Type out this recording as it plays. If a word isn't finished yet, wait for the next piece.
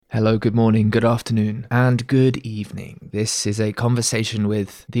Hello, good morning, good afternoon, and good evening. This is a conversation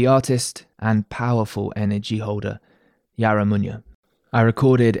with the artist and powerful energy holder, Yara Munya. I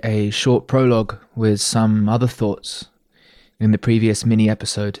recorded a short prologue with some other thoughts in the previous mini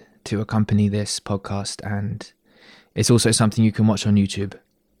episode to accompany this podcast, and it's also something you can watch on YouTube.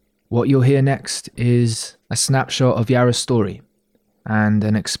 What you'll hear next is a snapshot of Yara's story and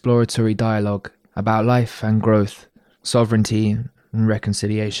an exploratory dialogue about life and growth, sovereignty and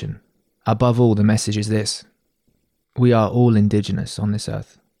reconciliation. Above all, the message is this: we are all indigenous on this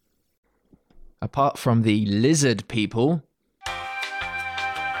earth. Apart from the lizard people.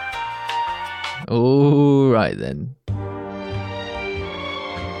 All right then.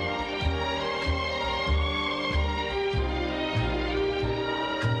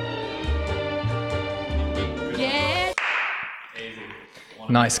 Yeah.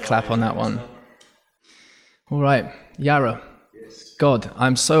 Nice clap on that one. All right, Yara. God,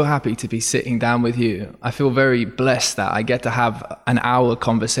 I'm so happy to be sitting down with you. I feel very blessed that I get to have an hour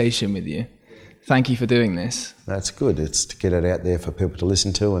conversation with you. Thank you for doing this. That's good. It's to get it out there for people to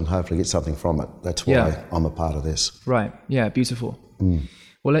listen to and hopefully get something from it. That's why I'm a part of this. Right. Yeah, beautiful.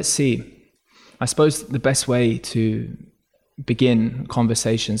 Well, let's see. I suppose the best way to begin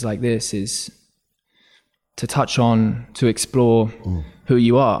conversations like this is to touch on, to explore who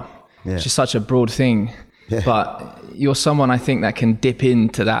you are. Yeah. It's just such a broad thing. Yeah. But you're someone I think that can dip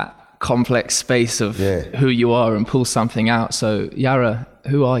into that complex space of who you are and pull something out. So, Yara,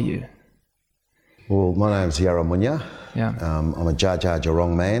 who are you? Well, my name's Yara Munya. Yeah. I'm a Dja Dja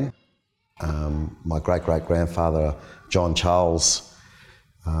Jurong man. My great-great-grandfather, John Charles,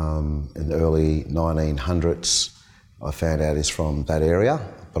 in the early 1900s, I found out is from that area.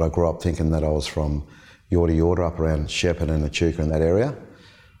 But I grew up thinking that I was from Yorta Yorta, up around Shepparton and Echuca in that area.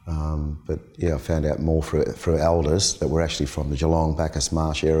 But I found out more through elders that were actually from the Geelong, Bacchus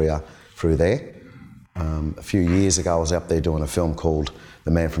Marsh area through there. A few years ago I was up there doing a film called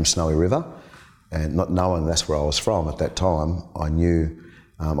The Man from Snowy River, and not knowing that's where I was from at that time, I knew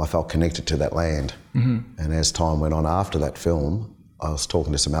I felt connected to that land. And as time went on after that film, I was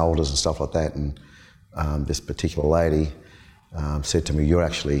talking to some elders and stuff like that, and this particular lady said to me,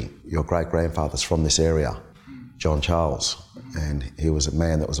 your great-grandfather's from this area, John Charles, and he was a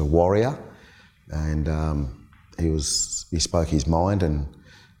man that was a warrior, and he spoke his mind, and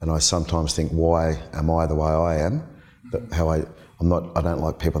I sometimes think, why am I the way I am? I don't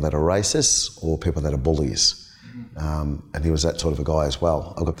like people that are racist or people that are bullies, and he was that sort of a guy as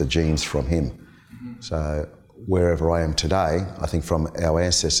well. I got the genes from him, so wherever I am today, I think from our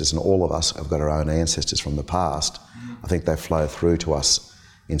ancestors, and all of us have got our own ancestors from the past. I think they flow through to us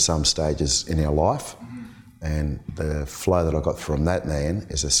in some stages in our life. And the flow that I got from that man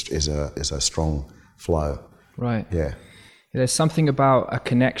is a strong flow. Right. Yeah. There's something about a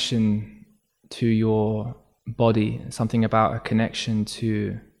connection to your body, something about a connection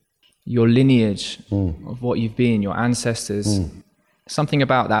to your lineage of what you've been, your ancestors. Something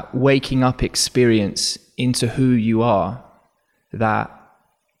about that waking up experience into who you are that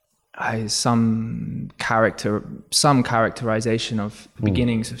has some characterization of the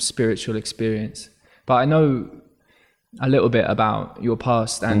beginnings of spiritual experience. But I know a little bit about your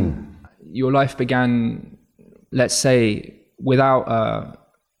past, and your life began, let's say, without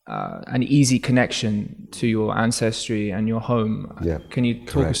an easy connection to your ancestry and your home. Yeah, can you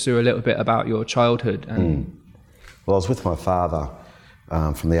talk us through a little bit about your childhood? Well, I was with my father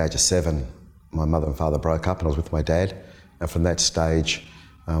from the age of 7. My mother and father broke up, and I was with my dad. And from that stage,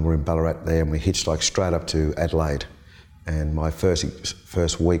 we're in Ballarat there, and we hitchhiked straight up to Adelaide. And my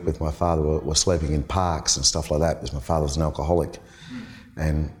first week with my father was sleeping in parks and stuff like that, because my father was an alcoholic,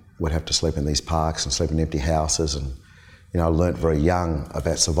 and we'd have to sleep in these parks and sleep in empty houses. And I learnt very young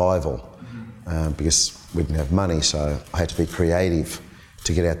about survival because we didn't have money, so I had to be creative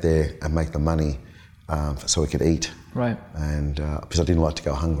to get out there and make the money so we could eat. Right. And because I didn't like to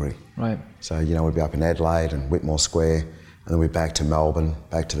go hungry. Right. So we'd be up in Adelaide and Whitmore Square, and then we'd back to Melbourne,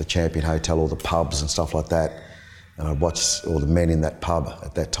 back to the Champion Hotel, all the pubs and stuff like that. And I'd watch all the men in that pub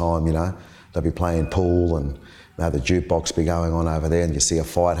at that time, they'd be playing pool, and the jukebox be going on over there, and you see a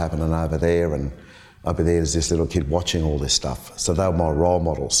fight happening over there, and I'd be there as this little kid watching all this stuff. So they were my role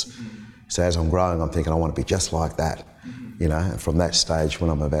models. So as I'm growing, I'm thinking I want to be just like that, and from that stage, when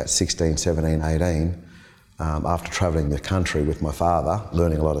I'm about 16, 17, 18, after travelling the country with my father,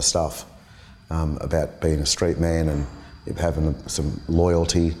 learning a lot of stuff about being a street man and having some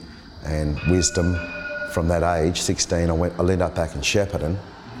loyalty and wisdom. From that age, 16, I ended up back in Shepparton,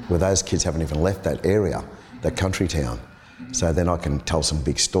 where those kids haven't even left that area, that country town. So then I can tell some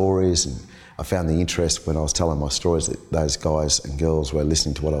big stories, and I found the interest when I was telling my stories that those guys and girls were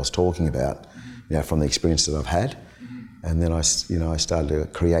listening to what I was talking about, from the experience that I've had. And then I started to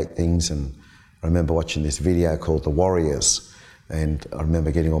create things, and I remember watching this video called The Warriors, and I remember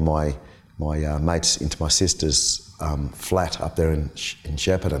getting all my mates into my sister's flat up there in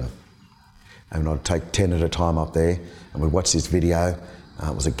Shepparton, and I'd take 10 at a time up there, and we'd watch this video.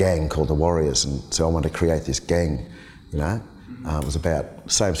 It was a gang called The Warriors, and so I wanted to create this gang, It was about the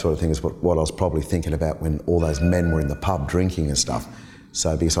same sort of thing as what I was probably thinking about when all those men were in the pub drinking and stuff.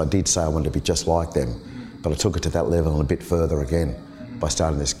 So because I did say I wanted to be just like them, but I took it to that level and a bit further again by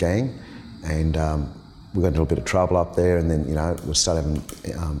starting this gang. And we got into a bit of trouble up there, and then, we started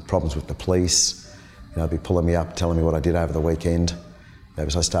having problems with the police. They'd be pulling me up, telling me what I did over the weekend.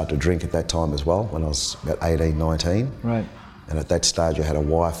 Because I started to drink at that time as well, when I was about 18, 19. Right. And at that stage I had a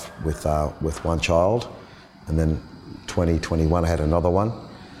wife with one child, and then 20, 21 I had another one.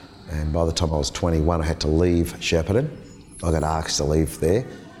 And by the time I was 21 I had to leave Shepparton. I got asked to leave there.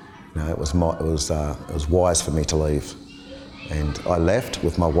 It was wise for me to leave. And I left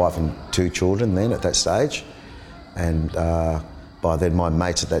with my wife and 2 children then at that stage. And by then my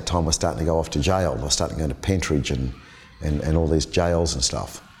mates at that time were starting to go off to jail. They were starting to go to Pentridge and all these jails and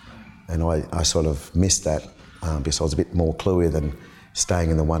stuff. And I sort of missed that because I was a bit more cluey than staying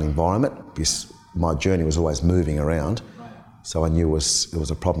in the one environment, because my journey was always moving around. So I knew it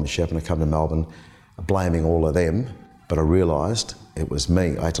was a problem with Shepparton. I come to Melbourne blaming all of them, but I realised it was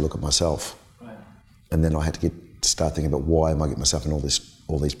me. I had to look at myself. Right. And then I had to start thinking about why am I getting myself in all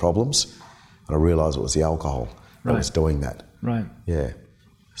these problems. And I realised it was the alcohol that was doing that. Right. Yeah.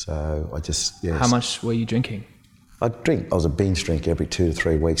 So I just... Yeah. How much were you drinking? I was a binge drinker every 2 to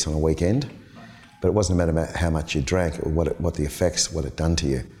 3 weeks on a weekend. But it wasn't a matter of how much you drank, or what the effects, what it done to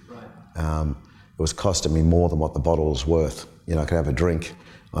you. Right. It was costing me more than what the bottle was worth. I could have a drink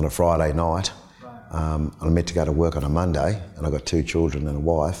on a Friday night. I'm meant to go to work on a Monday, and I've got 2 children and a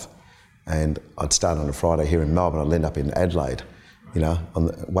wife, and I'd start on a Friday here in Melbourne. I'd end up in Adelaide,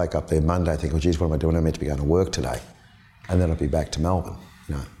 wake up there Monday thinking, well, geez, what am I doing? I'm meant to be going to work today. And then I'd be back to Melbourne,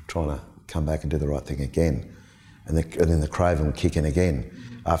 trying to come back and do the right thing again. And then the craving would kick in again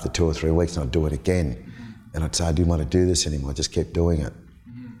after 2 or 3 weeks, and I'd do it again. And I'd say, I didn't want to do this anymore. I just kept doing it.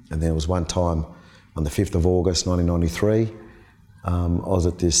 And there was one time on the 5th of August 1993, I was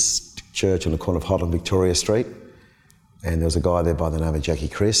at this church on the corner of Hot and Victoria Street, and there was a guy there by the name of Jackie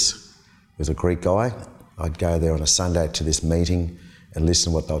Chris. He was a Greek guy. I'd go there on a Sunday to this meeting and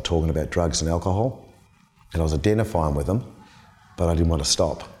listen to what they were talking about, drugs and alcohol. And I was identifying with them, but I didn't want to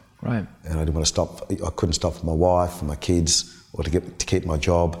stop. Right. And I didn't want to stop. I couldn't stop for my wife, for my kids, or to keep my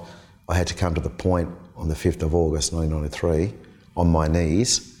job. I had to come to the point on the 5th of August 1993 on my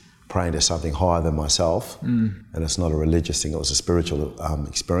knees, praying to something higher than myself. And it's not a religious thing, it was a spiritual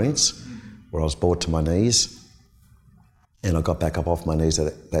experience where I was brought to my knees, and I got back up off my knees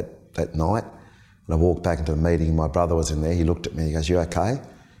that night, and I walked back into the meeting, and my brother was in there. He looked at me, he goes, "You okay?"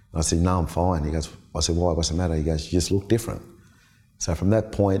 And I said, "No, I'm fine." I said, "Why, what's the matter?" He goes, "You just look different." So from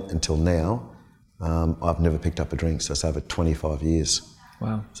that point until now, I've never picked up a drink, so it's over 25 years.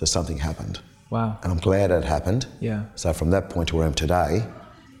 Wow. So something happened. Wow. And I'm glad it happened. Yeah. So from that point to where I am today,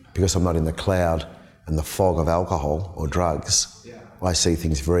 because I'm not in the cloud and the fog of alcohol or drugs, I see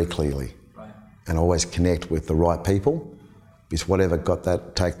things very clearly. Right. And I always connect with the right people, because whatever took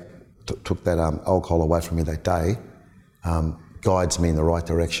that alcohol away from me that day guides me in the right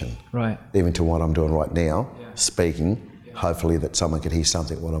direction. Right. Even to what I'm doing right now, speaking, hopefully that someone can hear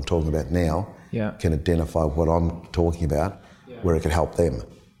something what I'm talking about now, can identify what I'm talking about, where it could help them.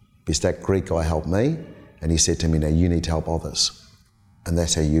 Because that Greek guy helped me, and he said to me, now you need to help others. And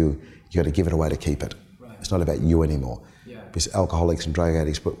that's how you got to give it away to keep it. Right. It's not about you anymore. Yeah. Because alcoholics and drug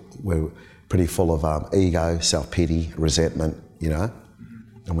addicts, we're pretty full of ego, self-pity, resentment,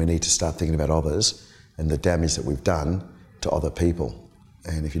 and we need to start thinking about others and the damage that we've done to other people.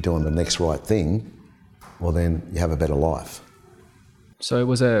 And if you're doing the next right thing, well then you have a better life. So it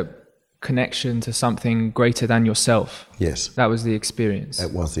was a connection to something greater than yourself. Yes. That was the experience.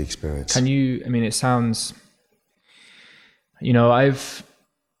 That was the experience. It sounds... I've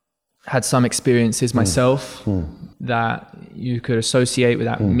had some experiences myself that you could associate with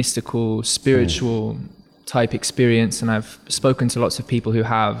that mystical, spiritual type experience, and I've spoken to lots of people who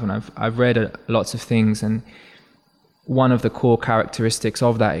have, and I've read lots of things, and one of the core characteristics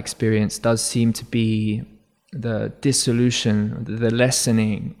of that experience does seem to be the dissolution, the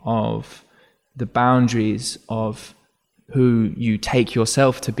lessening of the boundaries of who you take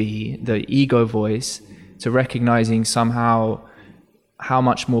yourself to be, the ego voice, to recognizing somehow how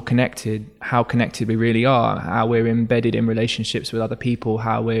much more connected, how connected we really are, how we're embedded in relationships with other people,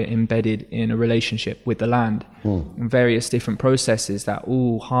 how we're embedded in a relationship with the land, and various different processes that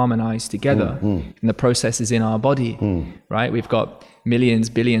all harmonize together. And the processes in our body, right? We've got millions,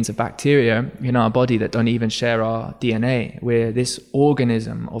 billions of bacteria in our body that don't even share our DNA. We're this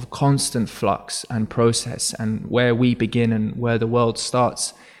organism of constant flux and process, and where we begin and where the world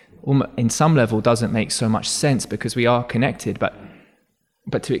starts, in some level, doesn't make so much sense because we are connected, but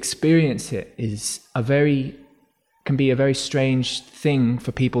to experience it can be a very strange thing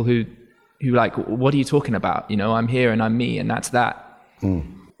for people who like, what are you talking about? You know, I'm here and I'm me and that's that.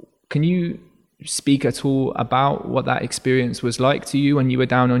 Can you speak at all about what that experience was like to you when you were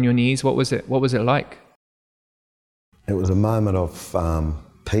down on your knees? What was it like? It was a moment of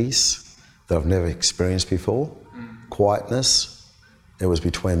peace that I've never experienced before. Quietness. It was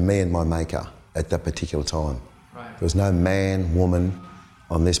between me and my maker at that particular time. Right. There was no man, woman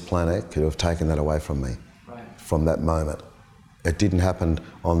on this planet could have taken that away from me from that moment. It didn't happen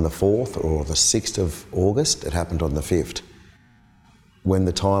on the 4th or the 6th of August, it happened on the 5th. When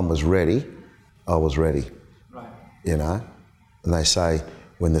the time was ready, I was ready, you know? And they say,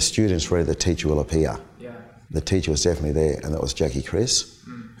 when the student's ready, the teacher will appear. Yeah. The teacher was definitely there, and that was Jackie Chris,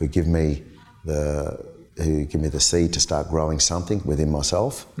 who gave me the seed to start growing something within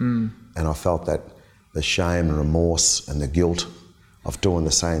myself. And I felt that the shame and remorse and the guilt of doing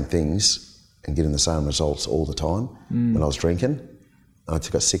the same things and getting the same results all the time when I was drinking. And I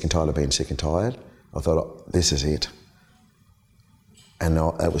just got sick and tired of being sick and tired. I thought, oh, this is it. And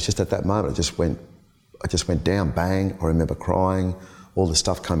it was just at that moment, I just went down, bang. I remember crying, all the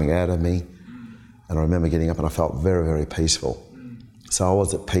stuff coming out of me. And I remember getting up and I felt very, very peaceful. So I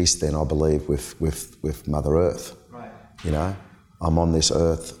was at peace then, I believe, with Mother Earth. Right. You know, I'm on this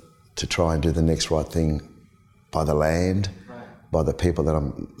earth to try and do the next right thing by the land, by the people that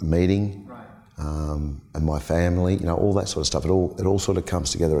I'm meeting, and my family, you know, all that sort of stuff. It all sort of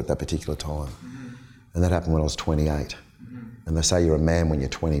comes together at that particular time. And that happened when I was 28. And they say you're a man when you're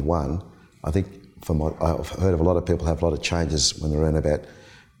 21. I think I've heard of a lot of people have a lot of changes when they're around about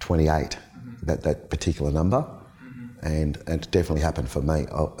 28, that particular number. And it definitely happened for me.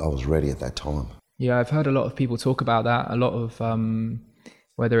 I was ready at that time. Yeah, I've heard a lot of people talk about that. A lot of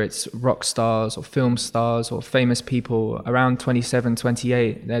whether it's rock stars or film stars or famous people, around 27,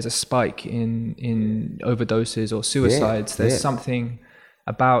 28, there's a spike in overdoses or suicides. There's something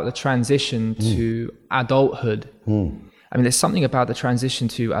about the transition to adulthood. I mean, there's something about the transition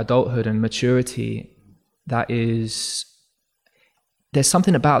to adulthood and maturity there's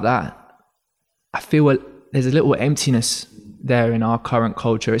something about that. I feel there's a little emptiness there in our current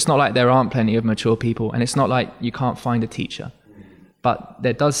culture. It's not like there aren't plenty of mature people, and it's not like you can't find a teacher. But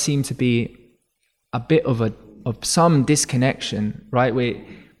there does seem to be a bit of some disconnection, right?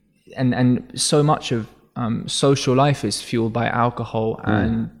 And so much of social life is fueled by alcohol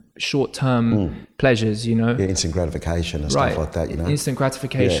and short-term pleasures, you know? Yeah, instant gratification and stuff like that, you know? Instant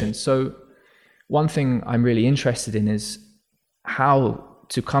gratification. Yeah. So one thing I'm really interested in is how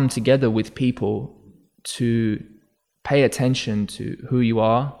to come together with people to pay attention to who you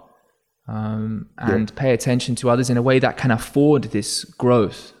are, and pay attention to others in a way that can afford this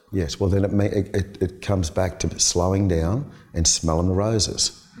growth. Yes, well then it comes back to slowing down and smelling the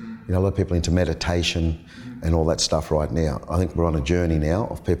roses. You know, a lot of people into meditation and all that stuff right now. I think we're on a journey now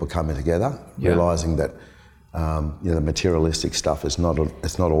of people coming together, realising that the materialistic stuff is not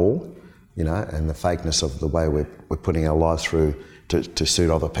all, you know, and the fakeness of the way we're putting our lives through to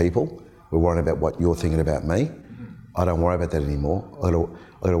suit other people. We're worrying about what you're thinking about me. I don't worry about that anymore. I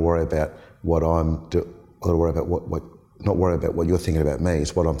got to worry about what I'm doing. I got to worry about not worry about what you're thinking about me.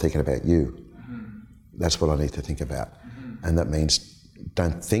 It's what I'm thinking about you. That's what I need to think about. And that means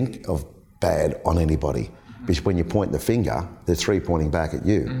don't think of bad on anybody. Because when you point the finger, there's three pointing back at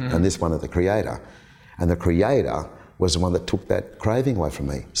you, and this one at the Creator. And the Creator was the one that took that craving away from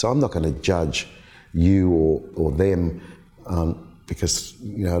me. So I'm not going to judge you or them because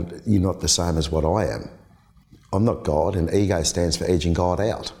you know you're not the same as what I am. I'm not God, and ego stands for edging God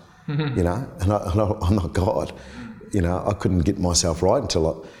out. You know, and I'm not God. You know, I couldn't get myself right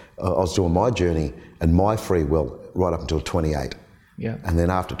until I was doing my journey and my free will right up until 28. Yeah. And then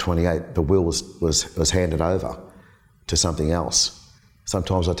after 28, the will was handed over to something else.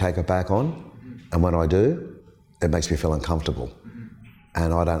 Sometimes I take it back on, and when I do, it makes me feel uncomfortable.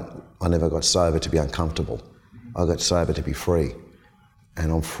 And I never got sober to be uncomfortable. I got sober to be free,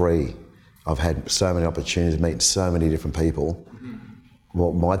 and I'm free. I've had so many opportunities to meet so many different people.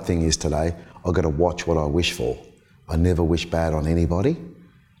 Well, my thing is today, I've got to watch what I wish for. I never wish bad on anybody.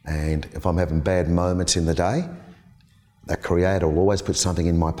 And if I'm having bad moments in the day, that Creator will always put something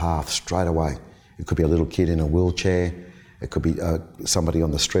in my path straight away. It could be a little kid in a wheelchair. It could be somebody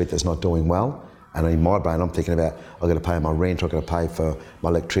on the street that's not doing well. And in my brain, I'm thinking about, I've got to pay my rent, I've got to pay for my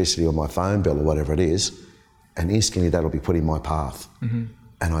electricity or my phone bill or whatever it is. And instantly that'll be put in my path. Mm-hmm.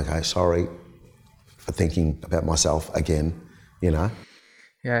 And I go, sorry for thinking about myself again, you know.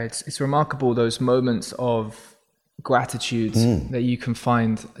 Yeah, it's remarkable, those moments of gratitude that you can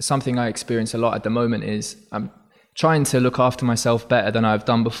find. Something I experience a lot at the moment is I'm trying to look after myself better than I've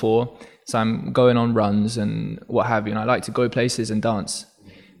done before. So I'm going on runs and what have you, and I like to go places and dance.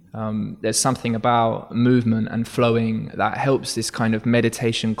 There's something about movement and flowing that helps this kind of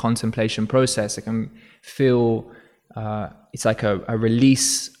meditation, contemplation process. I can feel it's like a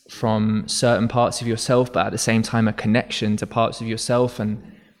release from certain parts of yourself, but at the same time a connection to parts of yourself,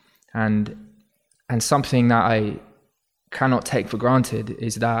 and something that I cannot take for granted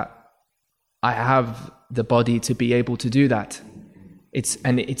is that I have the body to be able to do that. It's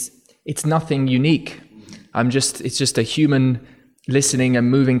nothing unique. It's just a human listening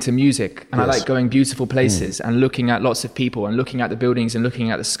and moving to music, and yes. I like going beautiful places and looking at lots of people and looking at the buildings and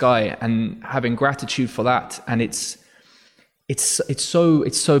looking at the sky and having gratitude for that. And it's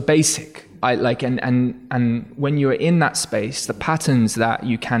so basic. I like and when you're in that space, the patterns that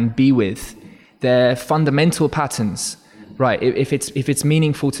you can be with, they're fundamental patterns, right? If it's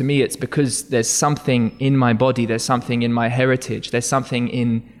meaningful to me, it's because there's something in my body, there's something in my heritage, there's something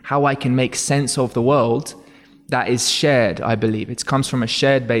in how I can make sense of the world that is shared, I believe. It comes from a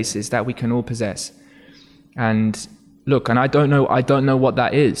shared basis that we can all possess. And look, and I don't know what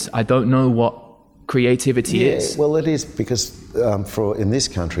that is. I don't know what creativity is. Well, it is because in this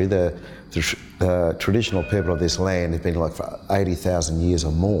country, the traditional people of this land have been like for 80,000 years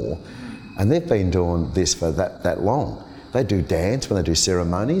or more, and they've been doing this for that long. They do dance when they do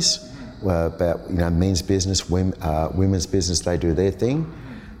ceremonies about men's business, women's business. They do their thing.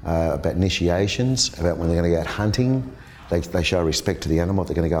 About initiations, about when they're going to go out hunting. They show respect to the animal,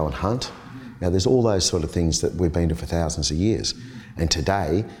 they're going to go and hunt. Now there's all those sort of things that we've been doing for thousands of years. And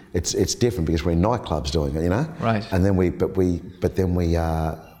today it's different because we're in nightclubs doing it, Right. And then we want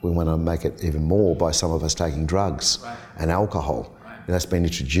to make it even more by some of us taking drugs and alcohol. Right. And that's been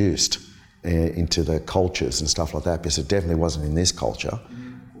introduced into the cultures and stuff like that, because it definitely wasn't in this culture.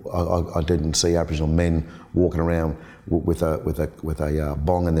 I didn't see Aboriginal men walking around with a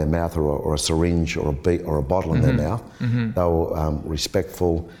bong in their mouth or a syringe or a bottle in their mouth. Mm-hmm. They were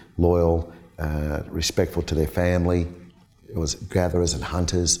respectful, loyal, respectful to their family. It was gatherers and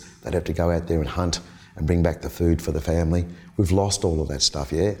hunters. They'd have to go out there and hunt and bring back the food for the family. We've lost all of that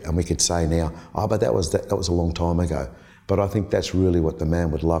stuff, yeah? And we could say now, but that was a long time ago. But I think that's really what the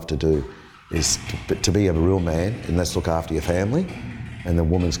man would love to do, is to be a real man, and let's look after your family. And the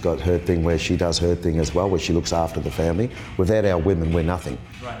woman's got her thing where she does her thing as well, where she looks after the family. Without our women, we're nothing.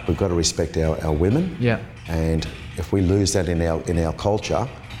 Right. We've got to respect our women. Yeah. And if we lose that in our culture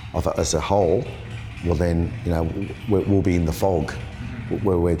as a whole, well then, we'll be in the fog,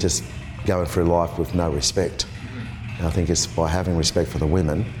 where we're just going through life with no respect. And I think it's by having respect for the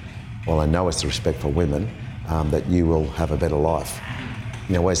women, well, I know it's the respect for women, that you will have a better life.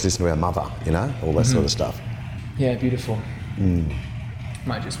 Always listen to our mother, all that sort of stuff. Yeah, beautiful.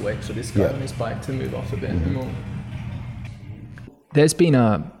 Might just wait for this guy on his bike to move off a bit more. There's been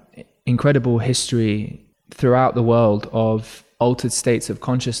an incredible history throughout the world of altered states of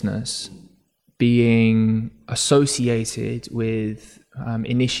consciousness being associated with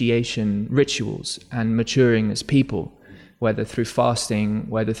initiation rituals and maturing as people, whether through fasting,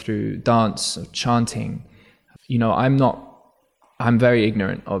 whether through dance or chanting. I'm very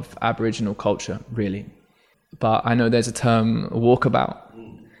ignorant of Aboriginal culture, really. But I know there's a term, walkabout,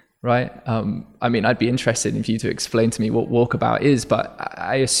 right? I'd be interested in you to explain to me what walkabout is, but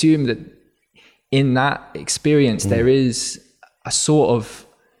I assume that in that experience, there is a sort of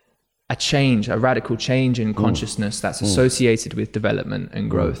a radical change in consciousness that's associated with development and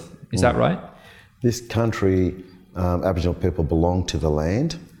growth. Is that right? This country, Aboriginal people belong to the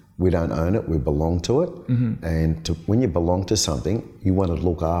land. We don't own it, we belong to it. Mm-hmm. And when you belong to something, you want to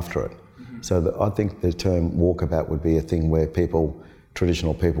look after it. So I think the term walkabout would be a thing where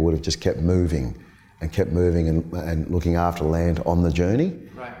traditional people would have just kept moving and looking after land on the journey.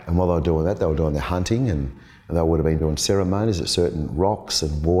 Right. And while they were doing that, they were doing their hunting and they would have been doing ceremonies at certain rocks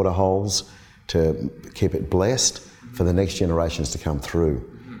and water holes to keep it blessed for the next generations to come through,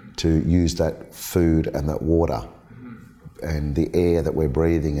 to use that food and that water and the air that we're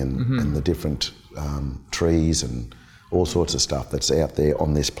breathing and the different trees and all sorts of stuff that's out there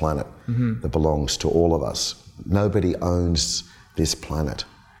on this planet that belongs to all of us. Nobody owns this planet.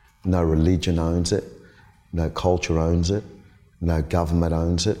 No religion owns it. No culture owns it. No government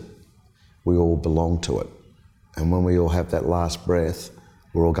owns it. We all belong to it. And when we all have that last breath,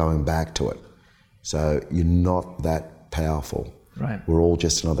 we're all going back to it. So you're not that powerful. Right. We're all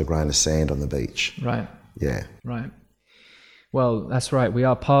just another grain of sand on the beach. Right. Yeah. Right. Well, that's right. We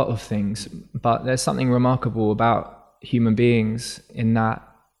are part of things, but there's something remarkable about human beings in that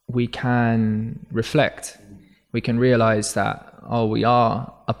we can reflect. We can realize that, we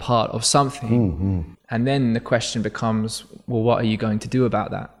are a part of something. Mm-hmm. And then the question becomes, well, what are you going to do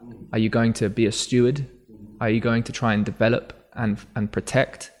about that? Are you going to be a steward? Are you going to try and develop and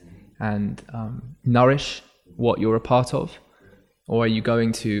protect and nourish what you're a part of? Or are you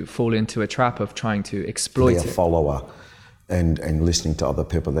going to fall into a trap of trying to exploit it? Be a follower and listening to other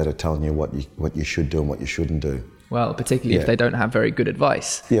people that are telling you what you should do and what you shouldn't do. Well, particularly if they don't have very good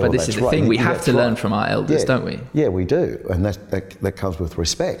advice. Yeah, but this is the thing, we have to learn from our elders, don't we? Yeah, we do. And that comes with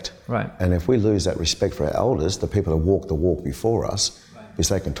respect. Right. And if we lose that respect for our elders, the people who walk the walk before us, because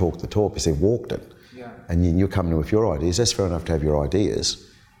they can talk the talk because they've walked it. Yeah. And you're coming in with your ideas, that's fair enough to have your ideas.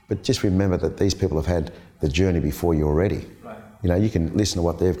 But just remember that these people have had the journey before you already. Right. You know, you can listen to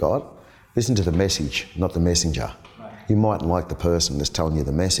what they've got. Listen to the message, not the messenger. Right. You mightn't like the person that's telling you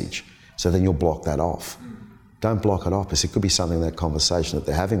the message, so then you'll block that off. Don't block it off, because it could be something in that conversation that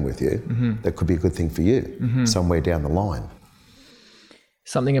they're having with you that could be a good thing for you somewhere down the line.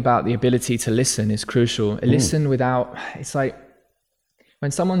 Something about the ability to listen is crucial. Listen without, it's like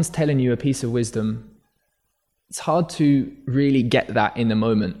when someone's telling you a piece of wisdom, it's hard to really get that in the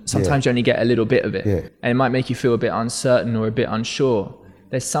moment. Sometimes you only get a little bit of it, and it might make you feel a bit uncertain or a bit unsure.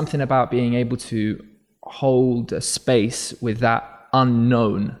 There's something about being able to hold a space with that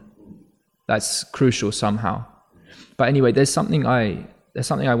unknown that's crucial somehow. But anyway, there's something I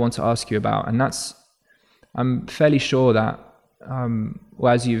want to ask you about, and that's, I'm fairly sure that,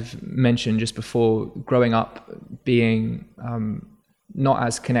 as you've mentioned just before, growing up being not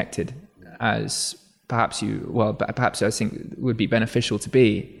as connected as perhaps I think would be beneficial to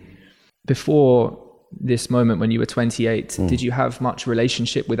be. Before this moment when you were 28, did you have much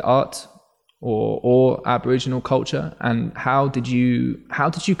relationship with art or Aboriginal culture, and how did you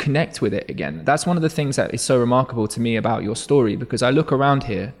connect with it again? That's one of the things that is so remarkable to me about your story, because I look around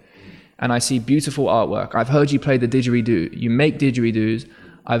here and I see beautiful artwork. I've heard you play the didgeridoo. You make didgeridoos.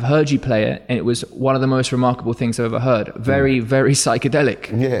 I've heard you play it, and it was one of the most remarkable things I've ever heard. Very, very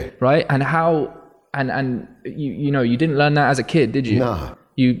psychedelic. Yeah. Right? And how, and you didn't learn that as a kid, did you? No.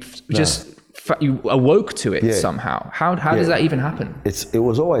 You awoke to it somehow. How does that even happen? It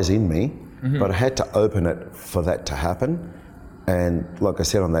was always in me. But I had to open it for that to happen. And like I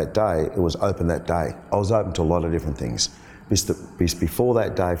said, on that day, it was open that day. I was open to a lot of different things. Because before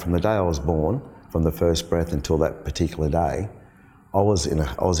that day, from the day I was born, from the first breath until that particular day, I was in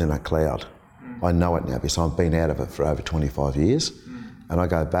a cloud. I know it now because I've been out of it for over 25 years. And I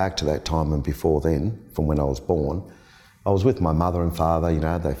go back to that time and before then, from when I was born, I was with my mother and father,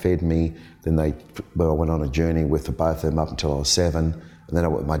 they fed me. Then I went on a journey with both of them up until I was 7. And then I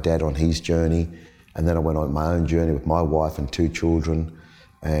went with my dad on his journey, and then I went on my own journey with my wife and 2 children,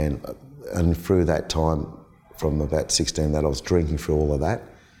 and through that time, from about 16, that I was drinking through all of that.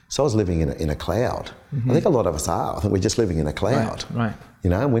 So I was living in a cloud. I think a lot of us are. I think we're just living in a cloud. Right.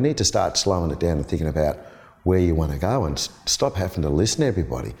 And we need to start slowing it down and thinking about where you want to go, and stop having to listen to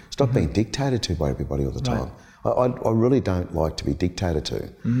everybody. Stop being dictated to by everybody all the time. Right. I really don't like to be dictated to,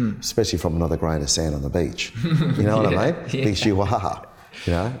 especially from another grain of sand on the beach. You know what I mean? Because you are.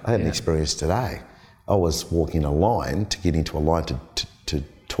 I had an experience today. I was walking a line to get into a line to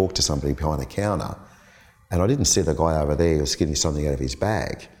talk to somebody behind the counter, and I didn't see the guy over there who was getting something out of his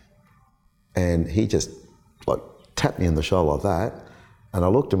bag, and he just tapped me on the shoulder like that, and I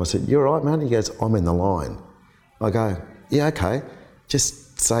looked at him. I said, "You all right, man?" He goes, "I'm in the line." I go, "Yeah, okay.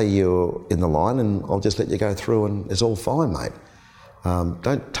 Just say you're in the line, and I'll just let you go through, and it's all fine, mate.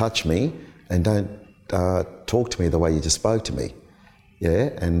 Don't touch me, and don't talk to me the way you just spoke to me."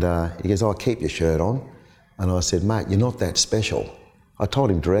 Yeah, and he goes, "I'll keep your shirt on." And I said, "Mate, you're not that special." I told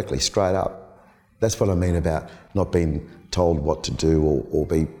him directly, straight up. That's what I mean about not being told what to do or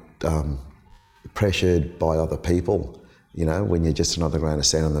be pressured by other people, when you're just another grain of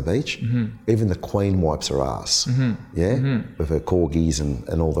sand on the beach. Even the Queen wipes her ass, with her corgis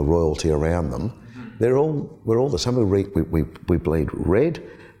and all the royalty around them. We're all the same. We bleed red,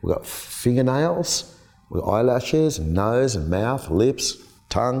 we've got fingernails, with eyelashes, and nose and mouth, lips,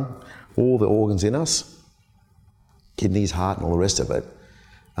 tongue, all the organs in us, kidneys, heart, and all the rest of it.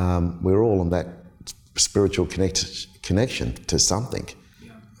 We're all on that spiritual connection to something.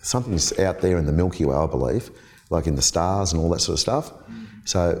 Something's out there in the Milky Way, I believe, like in the stars and all that sort of stuff.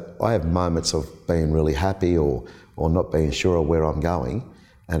 So I have moments of being really happy or not being sure of where I'm going.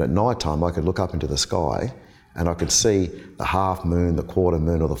 And at night time, I could look up into the sky and I could see the half moon, the quarter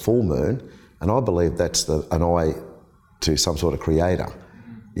moon or the full moon. And I believe that's an eye to some sort of creator,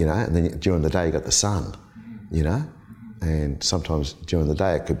 you know. And then during the day, you got the sun, you know. And sometimes during the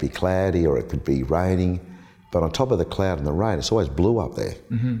day, it could be cloudy or it could be raining. But on top of the cloud and the rain, it's always blue up there.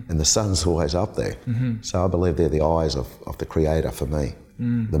 And the sun's always up there. So I believe they're the eyes of the creator for me,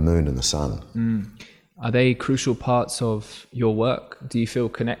 the moon and the sun. Are they crucial parts of your work? Do you feel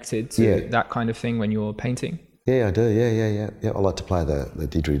connected to that kind of thing when you're painting? Yeah, I do. Yeah. I like to play the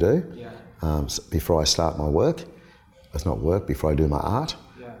didgeridoo before I start my work. It's not work, before I do my art.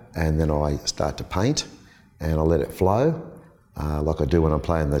 And then I start to paint and I let it flow like I do when I'm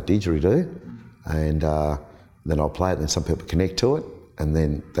playing the didgeridoo. And then I'll play it and some people connect to it. And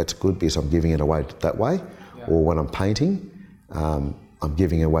then that's good because I'm giving it away that way. Or when I'm painting, I'm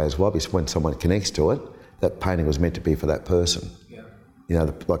giving it away as well, because when someone connects to it, that painting was meant to be for that person. You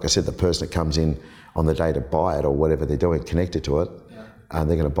know, like I said, the person that comes in on the day to buy it or whatever they're doing, connected to it, and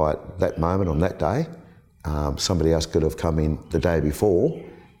they're going to buy it that moment on that day. Somebody else could have come in the day before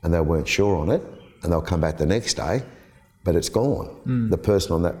and they weren't sure on it, and they'll come back the next day, but it's gone. The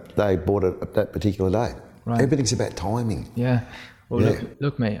person on that day bought it that particular day. Everything's about timing. Well,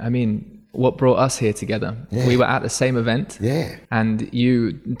 look, mate, I mean, what brought us here together? We were at the same event, and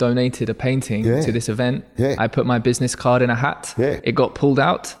you donated a painting to this event. I put my business card in a hat. It got pulled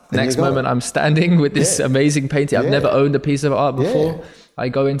out. Next moment, I'm standing with this amazing painting. I've never owned a piece of art before. I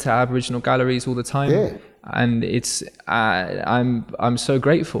go into Aboriginal galleries all the time, and it's I'm so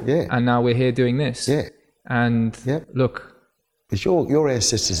grateful. And now we're here doing this. And look. Because your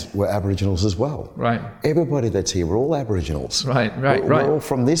ancestors were Aboriginals as well. Everybody that's here, we're all Aboriginals. We're all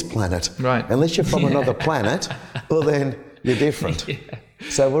from this planet. Unless you're from another planet, well then you're different.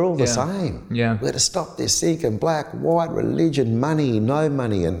 So we're all the same. We've got to stop this Sikh and black, white, religion, money, no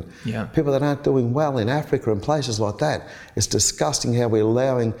money, and people that aren't doing well in Africa and places like that. It's disgusting how we're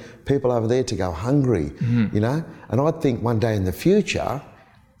allowing people over there to go hungry, you know? And I think one day in the future,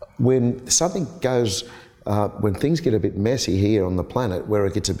 when something goes... when things get a bit messy here on the planet, where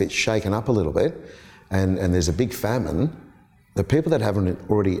it gets a bit shaken up a little bit, and there's a big famine, the people that haven't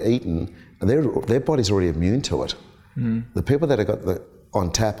already eaten, their body's already immune to it. The people that have got on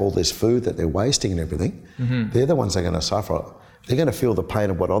tap all this food that they're wasting and everything, they're the ones that are going to suffer. They're going to feel the pain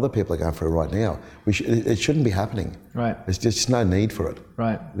of what other people are going through right now. It shouldn't be happening. There's just no need for it.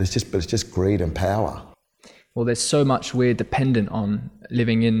 But it's just greed and power. Well, there's so much we're dependent on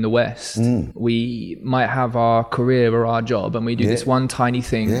living in the West. We might have our career or our job and we do this one tiny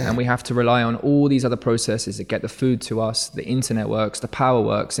thing and we have to rely on all these other processes that get the food to us, the internet works, the power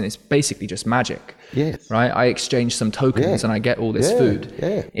works, and it's basically just magic. Right? I exchange some tokens and I get all this food.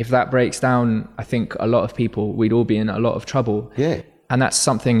 If that breaks down, I think a lot of people, we'd all be in a lot of trouble. And that's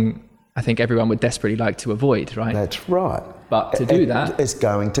something I think everyone would desperately like to avoid, right? That's right. But to do that... It's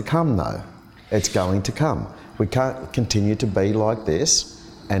going to come though. It's going to come. We can't continue to be like this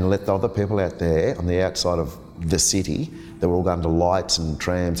and let the other people out there on the outside of the city, that were all going to lights and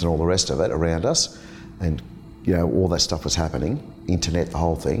trams and all the rest of it around us, and you know, all that stuff was happening, internet, the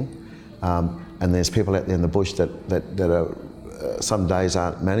whole thing. And there's people out there in the bush that are, some days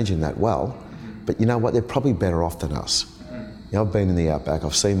aren't managing that well, but you know what, they're probably better off than us. You know, I've been in the outback,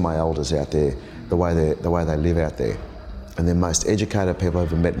 I've seen my elders out there, the way they live out there, and they're the most educated people I've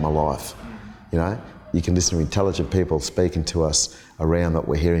ever met in my life. You know, you can listen to intelligent people speaking to us around that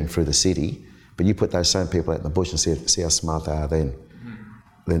we're hearing through the city, but you put those same people out in the bush and see how smart they are then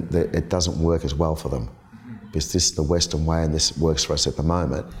it doesn't work as well for them. Because this is the Western way and this works for us at the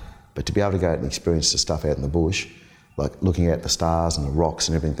moment. But to be able to go out and experience the stuff out in the bush, like looking at the stars and the rocks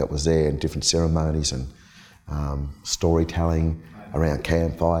and everything that was there, and different ceremonies and storytelling around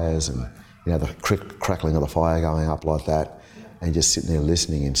campfires, and you know, the crackling of the fire going up like that, and just sitting there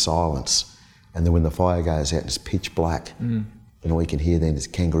listening in silence. And then when the fire goes out, it's pitch black, and all you can hear then is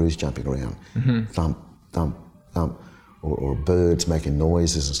kangaroos jumping around, thump, thump, thump, or birds making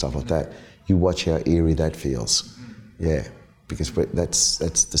noises and stuff like that. You watch how eerie that feels, because that's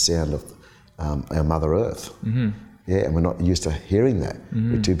the sound of our Mother Earth, and we're not used to hearing that.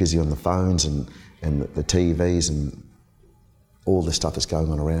 We're too busy on the phones and the TVs and all the stuff that's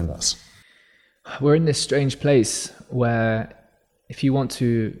going on around us. We're in this strange place where if you want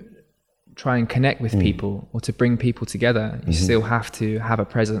to try and connect with people or to bring people together, you still have to have a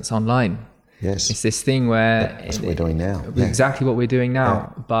presence online. It's this thing where that's what we're doing now. Exactly what we're doing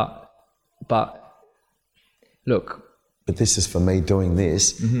now. But look. But this is, for me, doing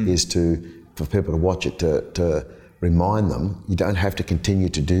this is for people to watch it, to remind them, you don't have to continue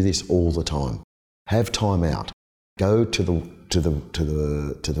to do this all the time. Have time out. Go to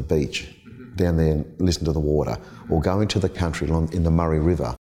the beach down there and listen to the water, or go into the country in the Murray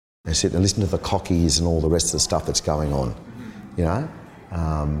River and sit and listen to the cockies and all the rest of the stuff that's going on, you know,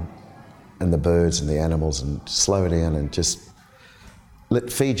 and the birds and the animals, and slow down and just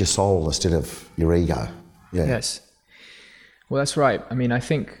feed your soul instead of your ego. Yeah. Yes. Well, that's right. I mean, I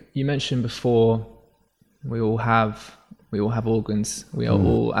think you mentioned before, we all have organs. We are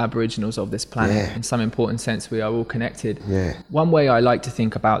all Aboriginals of this planet. Yeah. In some important sense, we are all connected. Yeah. One way I like to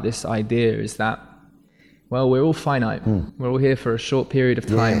think about this idea is that, well, we're all finite. We're all here for a short period of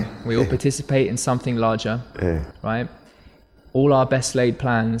time. Yeah. We all participate in something larger, right? All our best laid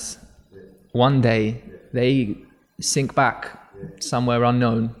plans, one day, they sink back somewhere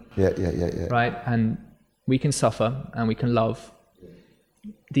unknown. Yeah. Right? And we can suffer and we can love.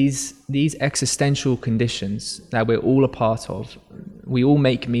 These existential conditions that we're all a part of, we all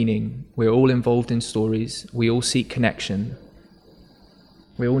make meaning, we're all involved in stories, we all seek connection.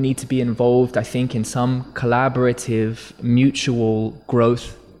 We all need to be involved, I think, in some collaborative, mutual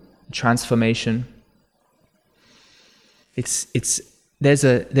growth, transformation. There's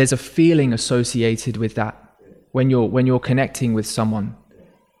a feeling associated with that when you're connecting with someone.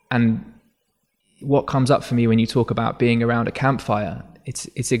 And what comes up for me when you talk about being around a campfire,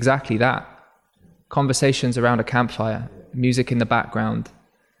 it's exactly that. Conversations around a campfire, music in the background,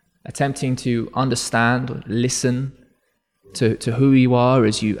 attempting to understand, listen to who you are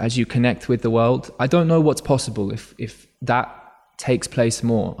as you connect with the world. I don't know what's possible if that takes place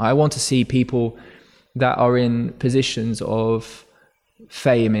more. I want to see people that are in positions of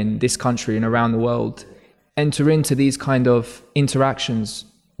fame in this country and around the world enter into these kind of interactions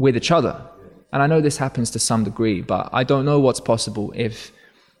with each other. And I know this happens to some degree, but I don't know what's possible if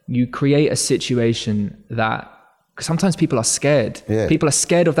you create a situation that, because sometimes people are scared. Yeah. People are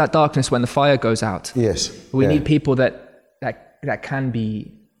scared of that darkness when the fire goes out. Yes. We need people that can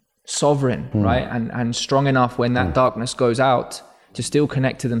be sovereign, right? And strong enough when that darkness goes out to still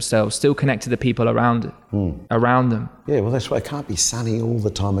connect to themselves, still connect to the people around them. Yeah, well, that's why it can't be sunny all the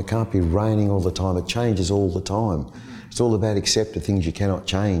time. It can't be raining all the time. It changes all the time. It's all about accept the things you cannot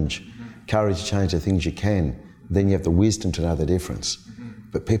change, courage to change the things you can. Then you have the wisdom to know the difference.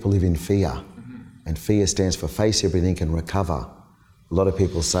 But people live in fear, and fear stands for face everything and recover. A lot of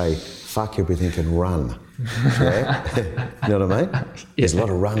people say, fuck everything and run. Yeah? You know what I mean? There's a lot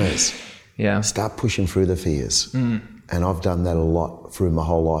of runners. Yeah. Start pushing through the fears. And I've done that a lot through my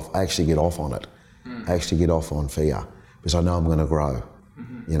whole life. I actually get off on it. I actually get off on fear because I know I'm going to grow.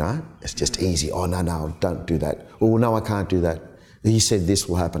 You know? It's just easy. Oh, no, don't do that. Oh, no, I can't do that. He said this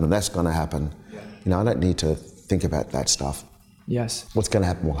will happen and that's going to happen. You know, I don't need to think about that stuff. Yes. What's going to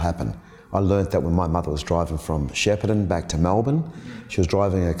happen will happen. I learnt that when my mother was driving from Shepparton back to Melbourne. She was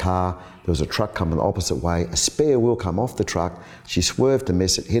driving a car, there was a truck coming the opposite way, a spare wheel come off the truck, she swerved to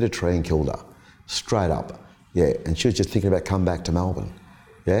miss it, hit a tree and killed her. Straight up. Yeah, and she was just thinking about coming back to Melbourne.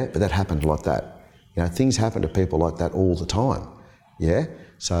 Yeah, but that happened like that. You know, things happen to people like that all the time. Yeah,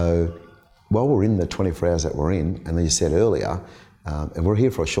 so while we're in the 24 hours that we're in, and you said earlier, and we're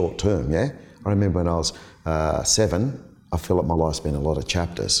here for a short term, yeah? I remember when I was 7, I feel like my life's been a lot of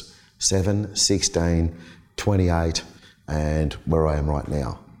chapters. 7, 16, 28, and where I am right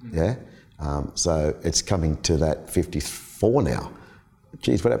now, yeah? So it's coming to that 54 now.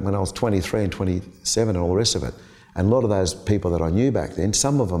 Geez, what happened when I was 23 and 27 and all the rest of it? And a lot of those people that I knew back then,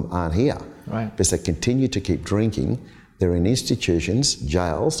 some of them aren't here. Right. Because they continue to keep drinking. They're in institutions,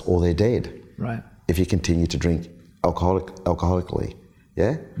 jails, or they're dead. Right. If you continue to drink alcoholically,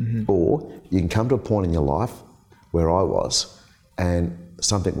 yeah? Or you can come to a point in your life where I was, and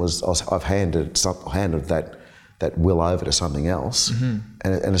something was, I've handed that will over to something else,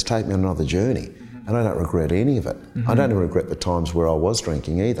 and it's taken me on another journey. And I don't regret any of it. I don't even regret the times where I was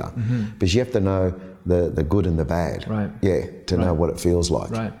drinking either. Because you have to know the good and the bad. Right. Yeah, to know what it feels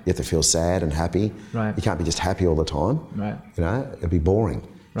like. Right. You have to feel sad and happy. Right. You can't be just happy all the time. Right. You know, it'd be boring.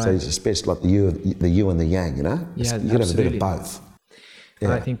 Right. So it's especially like the you and the yang, you know? Yeah, you gotta have a bit absolutely. of both.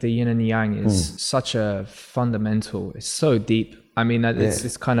 Yeah. I think the yin and the yang is such a fundamental, it's so deep. I mean,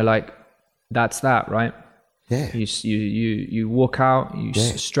 it's kind of like, that's that, right? Yeah. You walk out, you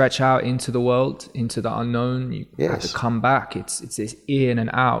stretch out into the world, into the unknown. You have to come back. It's this in and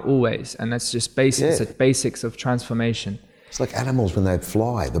out always, and that's just basic. It's the basics of transformation. It's like animals when they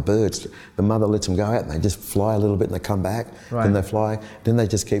fly. The birds, the mother lets them go out and they just fly a little bit and they come back. Right. Then they fly. Then they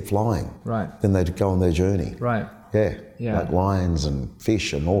just keep flying. Right. Then they go on their journey. Right. Yeah. Yeah. Like lions and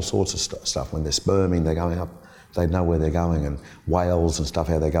fish and all sorts of stuff. When they're sperming, they're going up they know where they're going, and whales and stuff,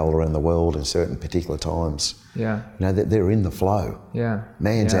 how they go all around the world in certain particular times. Yeah. You know, they're in the flow. Yeah.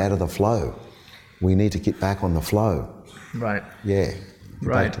 Man's out of the flow. We need to get back on the flow. Right. Yeah. Get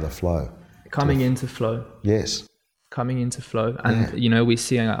back to the flow. Coming into flow. Yes. Coming into flow. And, you know, we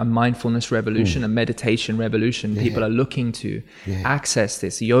see a mindfulness revolution, a meditation revolution. People are looking to access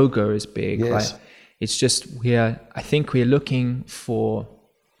this. Yoga is big, right? It's just, I think we're looking for,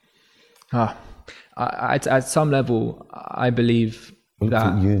 at some level, I believe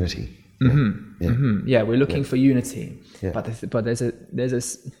that for unity. Yeah, we're looking for unity. Yeah. But there's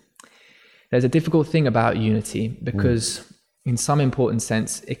a difficult thing about unity, because in some important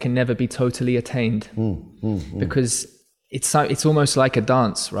sense, it can never be totally attained, because it's almost like a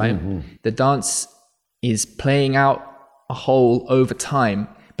dance, right? The dance is playing out a whole over time,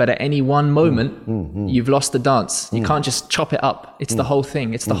 but at any one moment, you've lost the dance. You can't just chop it up. It's the whole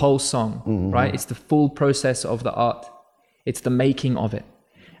thing. It's the whole song, right? It's the full process of the art. It's the making of it.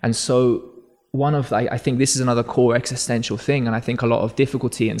 And so I think this is another core existential thing, and I think a lot of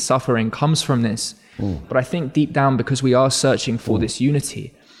difficulty and suffering comes from this. But I think deep down, because we are searching for this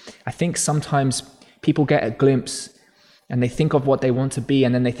unity, I think sometimes people get a glimpse and they think of what they want to be,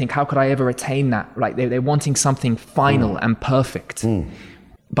 and then they think, how could I ever attain that? Right? They're wanting something final and perfect.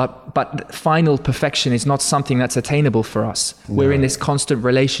 But final perfection is not something that's attainable for us. No. We're in this constant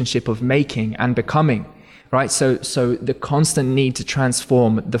relationship of making and becoming. Right, so the constant need to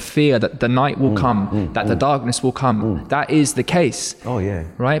transform, the fear that the night will come, that the darkness will come, that is the case. Oh yeah.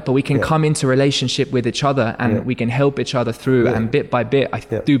 Right, but we can come into relationship with each other, and we can help each other through, and bit by bit, I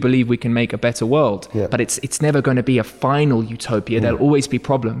do believe we can make a better world. But it's never going to be a final utopia. There'll always be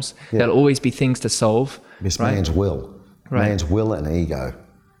problems. There'll always be things to solve. It's man's will. Man's will and ego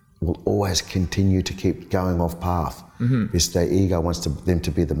will always continue to keep going off path. Because their ego wants them to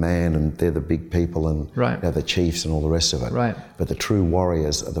be the man, and they're the big people, and the chiefs and all the rest of it. Right. But the true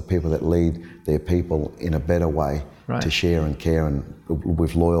warriors are the people that lead their people in a better way, to share and care, and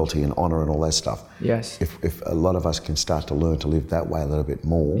with loyalty and honour and all that stuff. Yes. If a lot of us can start to learn to live that way a little bit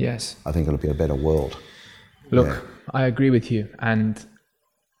more, I think it'll be a better world. Look, I agree with you, and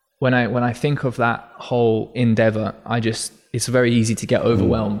when I think of that whole endeavour, it's very easy to get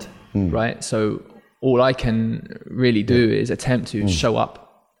overwhelmed, right? So all I can really do is attempt to show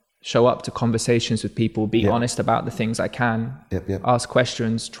up to conversations with people, be honest about the things I can, ask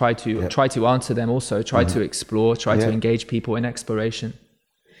questions, try to answer them also, try to explore, try to engage people in exploration.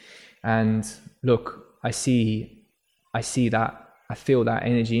 And look, I see that, I feel that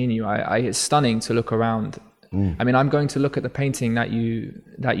energy in you. It's stunning to look around. I mean, I'm going to look at the painting that you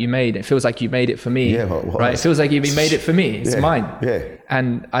made. It feels like you made it for me, right? It feels like you made it for me. It's mine.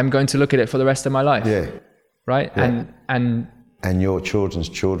 And I'm going to look at it for the rest of my life. Right. And your children's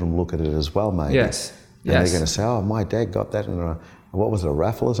children look at it as well, mate. Yes. And they're going to say, "Oh, my dad got that in what was it, a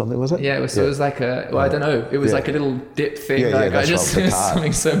raffle or something? Was it?" Yeah. It was like I don't know. It was like a little dip thing. I just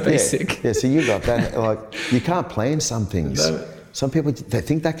something so basic. So you got that. Like, you can't plan some things. No. Some people, they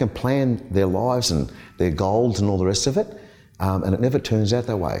think they can plan their lives and their goals and all the rest of it, and it never turns out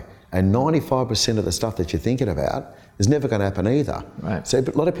that way. And 95% of the stuff that you're thinking about is never going to happen either. Right. So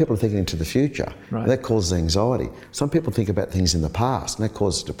a lot of people are thinking into the future. Right. And that causes anxiety. Some people think about things in the past, and that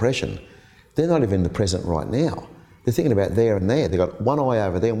causes depression. They're not even in the present right now. They're thinking about there and there. They've got one eye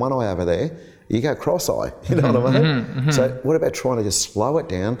over there and one eye over there. You go cross-eye, you know what I mean? So what about trying to just slow it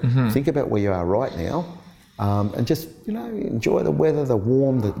down, think about where you are right now, and just, enjoy the weather, the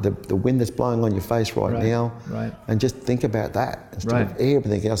warm, the wind that's blowing on your face right now, and just think about that instead of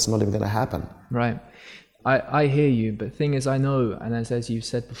everything else not even going to happen. Right. I hear you, but the thing is, I know, and as you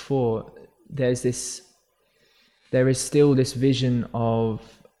said before, there is still this vision of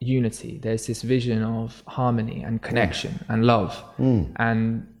unity. There's this vision of harmony and connection and love,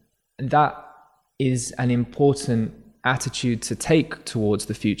 and that is an important attitude to take towards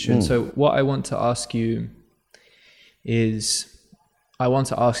the future. And so what I want to ask you is, I want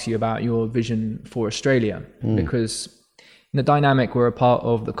to ask you about your vision for Australia, because in the dynamic, we're a part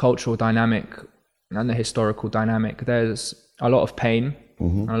of the cultural dynamic and the historical dynamic. There's a lot of pain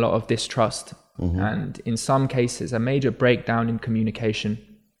and a lot of distrust, and in some cases, a major breakdown in communication,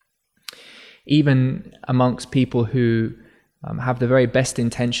 even amongst people who have the very best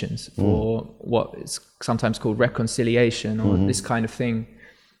intentions for what is sometimes called reconciliation or this kind of thing.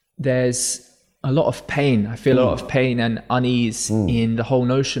 There's a lot of pain. I feel a lot of pain and unease in the whole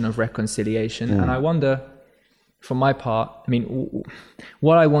notion of reconciliation. And I wonder, for my part, I mean,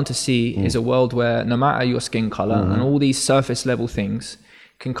 what I want to see is a world where no matter your skin color and all these surface level things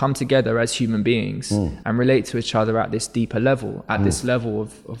can come together as human beings and relate to each other at this deeper level, at this level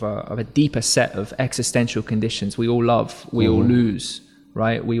of a deeper set of existential conditions. We all love, we all lose,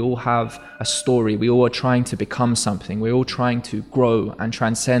 right? We all have a story. We all are trying to become something. We're all trying to grow and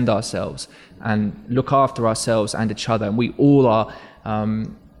transcend ourselves and look after ourselves and each other. And we all are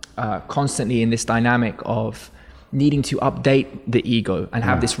constantly in this dynamic of needing to update the ego and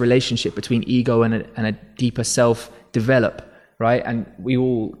have this relationship between ego and a deeper self develop, right? And we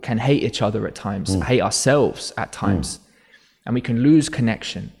all can hate each other at times, hate ourselves at times, and we can lose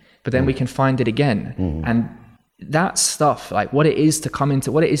connection, but then we can find it again. And that stuff, like what it is to come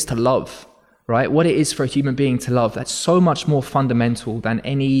into, what it is to love, right? What it is for a human being to love, that's so much more fundamental than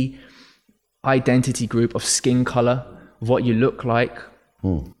any identity group of skin color, of what you look like.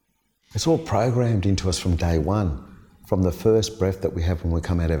 It's all programmed into us from day one, from the first breath that we have when we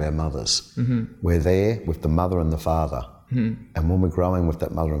come out of our mothers. We're there with the mother and the father. And when we're growing with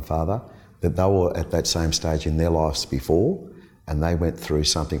that mother and father, that they were at that same stage in their lives before, and they went through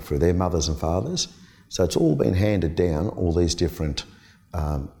something through their mothers and fathers. So it's all been handed down, all these different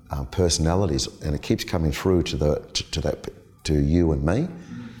personalities, and it keeps coming through to you and me.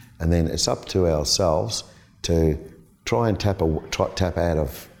 And then it's up to ourselves to try and tap out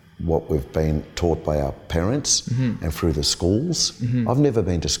of what we've been taught by our parents and through the schools. I've never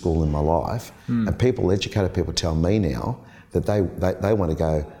been to school in my life, and educated people tell me now that they want to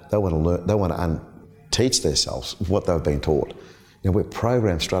go, they want to learn, they want to unteach themselves what they've been taught. We're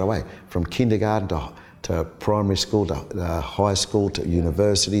programmed straight away from kindergarten to primary school to high school to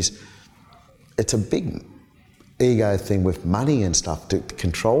universities. It's a big ego thing with money and stuff to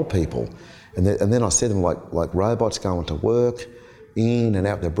control people, and then I see them like robots going to work, in and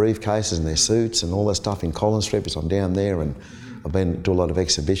out their briefcases and their suits and all that stuff in Collins Street, because I'm down there and I've been do a lot of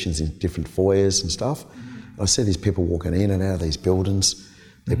exhibitions in different foyers and stuff. And I see these people walking in and out of these buildings.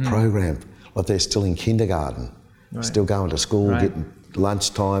 They're programmed like they're still in kindergarten, still going to school, getting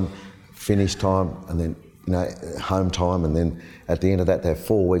lunchtime, finish time, and then home time, and then at the end of that they have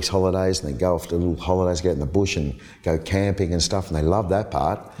 4 weeks holidays, and they go off to little holidays, get in the bush and go camping and stuff, and they love that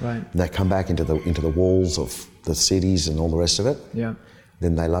part. And they come back into the walls of the cities and all the rest of it.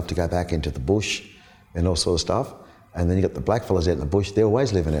 Then they love to go back into the bush and all sort of stuff. And then you got the black fellas out in the bush. They're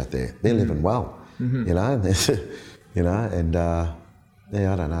always living out there. They're living well, and I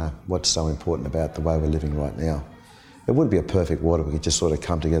don't know what's so important about the way we're living right now. It would be a perfect world if we could just sort of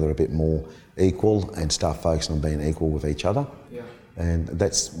come together a bit more equal and start focusing on being equal with each other. And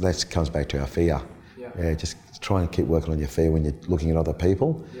that comes back to our fear. Just try and keep working on your fear when you're looking at other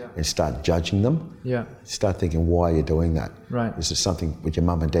people and start judging them. Start thinking why you're doing that. Is it something which your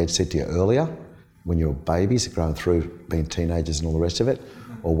mum and dad said to you earlier when you were babies, growing through being teenagers and all the rest of it,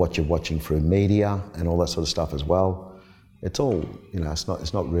 or what you're watching through media and all that sort of stuff as well? It's all,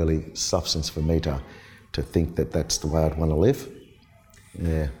 it's not really substance for me to think that that's the way I'd want to live.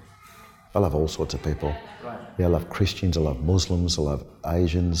 I love all sorts of people. I love Christians, I love Muslims, I love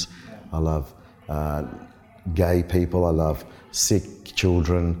Asians, I love gay people, I love sick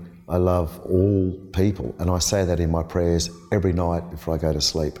children, I love all people. And I say that in my prayers every night before I go to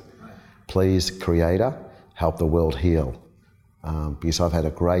sleep. Please, Creator, help the world heal. Because I've had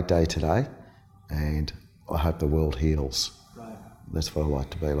a great day today, and I hope the world heals. That's what I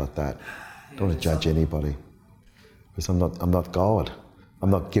like to be, like that. I don't want to judge anybody, because I'm not God. I'm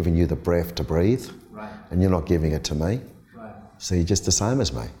not giving you the breath to breathe, and you're not giving it to me. So you're just the same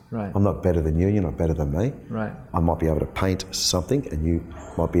as me. I'm not better than you, you're not better than me. I might be able to paint something, and you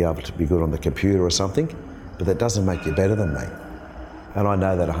might be able to be good on the computer or something, but that doesn't make you better than me. And I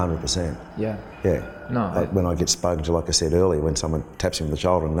know that 100%. When I get spoken to, like I said earlier, when someone taps me on the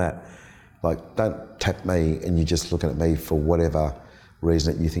shoulder and that, like, don't tap me and you're just looking at me for whatever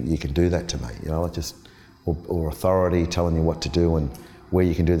reason that you think you can do that to me, or authority telling you what to do and where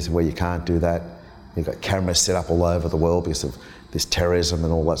you can do this and where you can't do that. You've got cameras set up all over the world because of this terrorism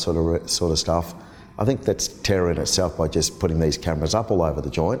and all that sort of stuff. I think that's terror in itself by just putting these cameras up all over the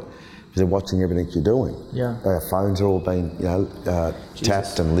joint, because they're watching everything you're doing. Our phones are all being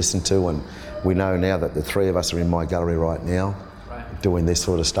tapped and listened to, and we know now that the three of us are in my gallery right now doing this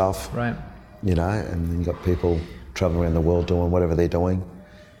sort of stuff. And then you've got people travelling around the world doing whatever they're doing.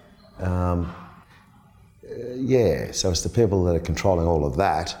 So it's the people that are controlling all of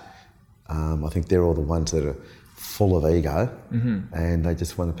that. I think they're all the ones that are full of ego, and they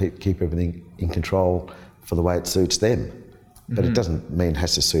just want to keep everything in control for the way it suits them. But it doesn't mean it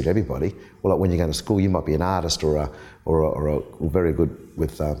has to suit everybody. Well, like when you go to school, you might be an artist or very good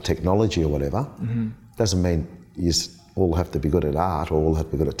with technology or whatever. Doesn't mean you all have to be good at art or all have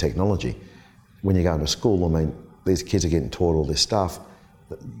to be good at technology. When you go into school, these kids are getting taught all this stuff,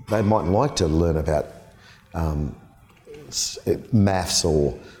 they mightn't like to learn about maths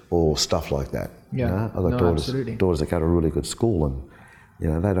or stuff like that. Yeah. You know? I've got daughters that go to a really good school, and you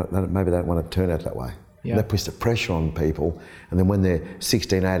know maybe they don't want to turn out that way. Yeah. That puts the pressure on people, and then when they're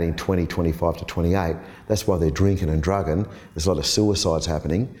 16, 18, 20, 25 to 28, that's why they're drinking and drugging. There's a lot of suicides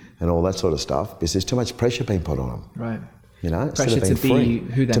happening and all that sort of stuff because there's too much pressure being put on them. Right. You know, pressure to be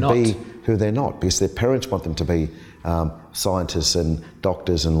who they're not. To be who they're not, because their parents want them to be scientists and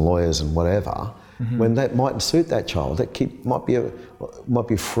doctors and lawyers and whatever. When that mightn't suit that child, that kid might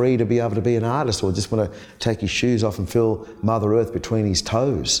be free to be able to be an artist, or just want to take his shoes off and feel Mother Earth between his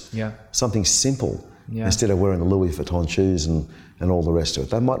toes. Yeah. Something simple instead of wearing the Louis Vuitton shoes and all the rest of it.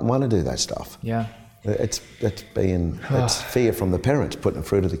 They might want to do that stuff. Yeah. It's fear from the parents putting it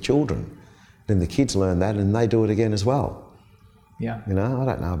through to the children. Then the kids learn that and they do it again as well. Yeah. You know, I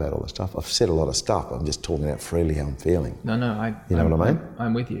don't know about all this stuff. I've said a lot of stuff. I'm just talking out freely how I'm feeling. No, you know what I mean?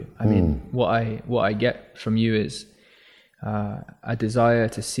 I'm with you. I mean, what I get from you is a desire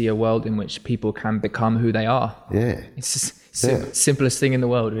to see a world in which people can become who they are. Yeah. It's just simplest thing in the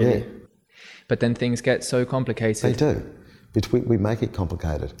world, really. Yeah. But then things get so complicated. They do. But we make it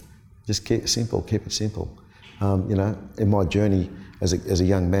complicated. Just keep it simple. You know, in my journey as a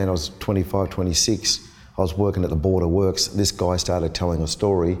young man, I was 25, 26. I was working at the Border Works. This guy started telling a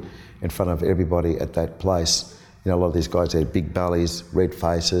story in front of everybody at that place. You know, a lot of these guys had big bellies, red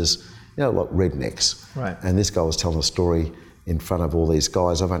faces, you know, like rednecks. Right. And this guy was telling a story in front of all these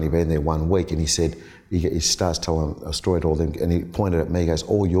guys. I've only been there 1 week, and he said, he starts telling a story to all them, and he pointed at me, he goes,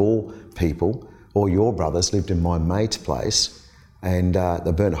 all your people, all your brothers lived in my mate's place, and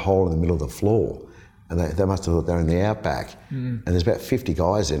they burnt a hole in the middle of the floor. And they must have thought they're in the outback. And there's about 50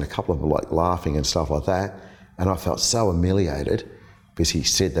 guys in, a couple of them like laughing and stuff like that. And I felt so humiliated because he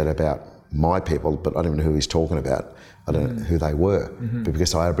said that about my people, but I don't even know who he's talking about. I don't know who they were. But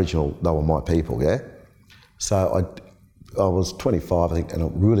because they're Aboriginal, they were my people, yeah? So I was 25, I think, and a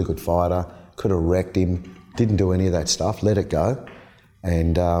really good fighter, could have wrecked him, didn't do any of that stuff, let it go.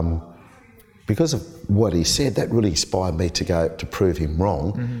 And because of what he said, that really inspired me to go to prove him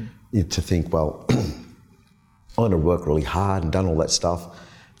wrong, to think, well, I'm going to work really hard and done all that stuff.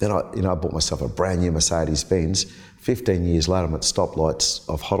 Then I bought myself a brand new Mercedes-Benz. 15 years later, I'm at stoplights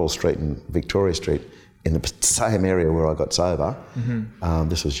of Hoddle Street and Victoria Street in the same area where I got sober.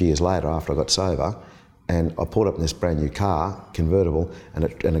 This was years later after I got sober. And I pulled up in this brand new car, convertible,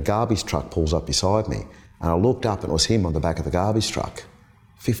 and a garbage truck pulls up beside me. And I looked up and it was him on the back of the garbage truck.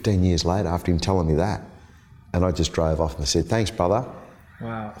 15 years later, after him telling me that. And I just drove off and I said, thanks, brother.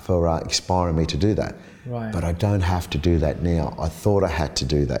 Wow. For inspiring me to do that. Right. But I don't have to do that now. I thought I had to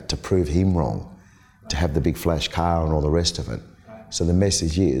do that to prove him wrong, to have the big flash car and all the rest of it. Right. So the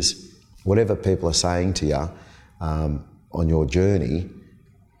message is, whatever people are saying to you on your journey,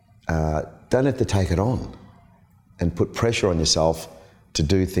 don't have to take it on and put pressure on yourself to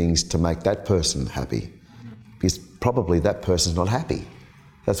do things to make that person happy. Because probably that person's not happy.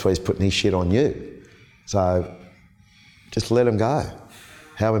 That's why he's putting his shit on you. So just let him go.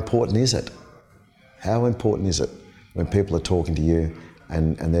 How important is it? How important is it when people are talking to you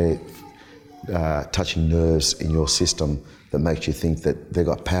and they're touching nerves in your system that makes you think that they've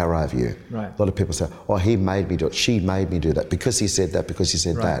got power over you? Right. A lot of people say, oh, he made me do it, she made me do that, because he said that, because he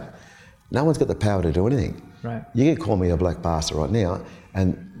said that. No one's got the power to do anything. Right. You can call me a black bastard right now,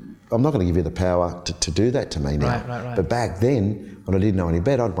 and I'm not going to give you the power to do that to me now. Right. But back then, when I didn't know any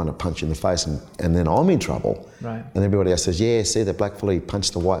better, I'd want to punch you in the face and then I'm in trouble. Right. And everybody else says, yeah, see, the black fella, he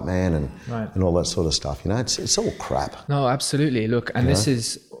punched the white man and all that sort of stuff. You know, it's all crap. No, absolutely. Look, and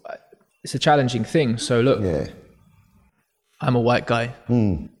it's a challenging thing. So look, I'm a white guy.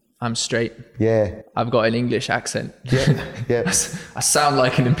 I'm straight. Yeah. I've got an English accent. Yeah. I sound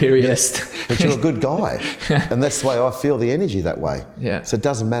like an imperialist. But you're a good guy. And that's the way I feel the energy that way. Yeah. So it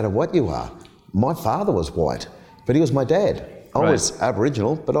doesn't matter what you are. My father was white, but he was my dad. I was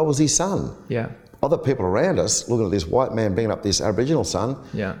Aboriginal, but I was his son. Yeah. Other people around us looking at this white man bringing up this Aboriginal son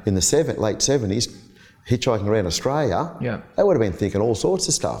in the late 70s, hitchhiking around Australia, they would have been thinking all sorts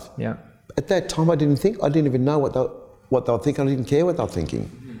of stuff. Yeah. At that time, I didn't even know what they were thinking. I didn't care what they were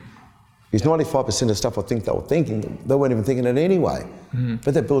thinking. Because 95% of stuff I think they were thinking, they weren't even thinking it anyway.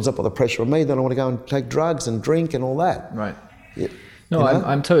 But that builds up all the pressure on me. Then I want to go and take drugs and drink and all that. Right. Yeah. No, you know?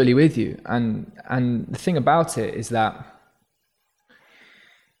 I'm totally with you. And the thing about it is that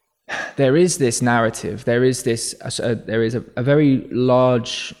there is this narrative. There is a very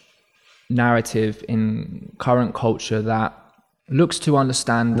large narrative in current culture that looks to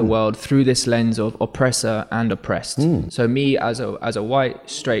understand the world through this lens of oppressor and oppressed. So me as a white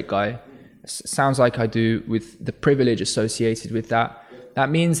straight guy, sounds like I do, with the privilege associated with that, that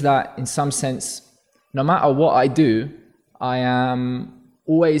means that in some sense, no matter what I do, I am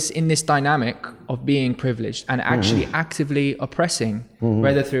always in this dynamic of being privileged and actually actively oppressing,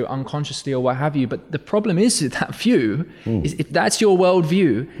 whether through unconsciously or what have you. But the problem is with that view, is if that's your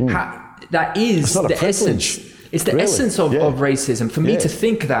worldview, that is the essence. It's the essence of racism for me to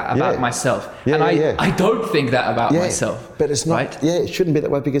think that about myself. And I don't think that about myself. But it's not, right? it shouldn't be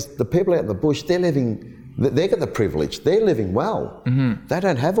that way, because the people out in the bush, they've got the privilege. They're living well. They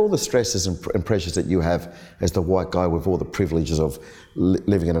don't have all the stresses and pressures that you have as the white guy with all the privileges of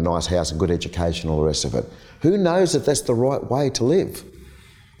living in a nice house and good education and all the rest of it. Who knows if that's the right way to live?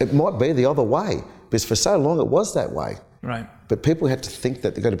 It might be the other way, because for so long it was that way. Right. But people have to think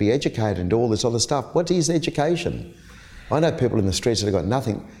that they're going to be educated and do all this other stuff. What is education? I know people in the streets that have got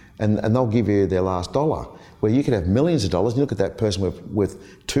nothing, and they'll give you their last dollar, where you could have millions of dollars, and you look at that person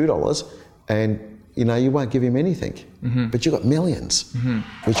with $2, and you won't give him anything. But you've got millions,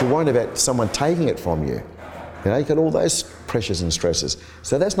 but you're worried about someone taking it from you. You've got all those pressures and stresses.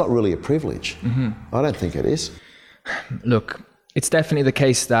 So that's not really a privilege. I don't think it is. Look, it's definitely the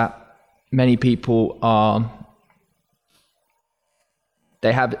case that many people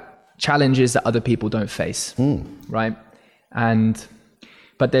they have challenges that other people don't face, right?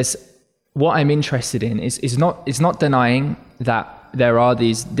 But what I'm interested in is not denying that there are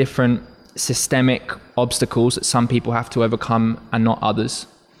these different systemic obstacles that some people have to overcome and not others.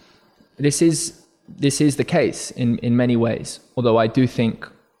 This is the case in many ways, although I do think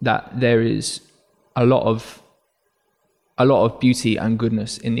that there is a lot of beauty and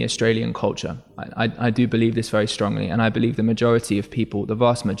goodness in the Australian culture. I do believe this very strongly, and I believe the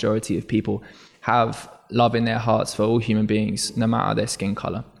vast majority of people have love in their hearts for all human beings, no matter their skin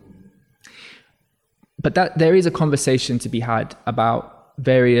color. But that there is a conversation to be had about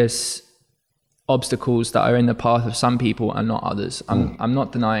various obstacles that are in the path of some people and not others. I'm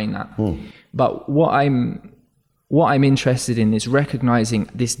not denying that. But what I'm interested in is recognizing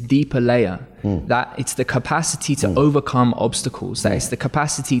this deeper layer, that it's the capacity to overcome obstacles, that it's the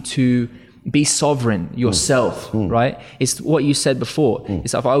capacity to be sovereign yourself, right? It's what you said before.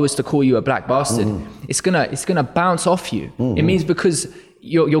 It's if I was to call you a black bastard, it's gonna bounce off you. It means because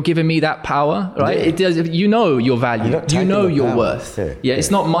you're giving me that power, right? It does. You know your value. You know your worth.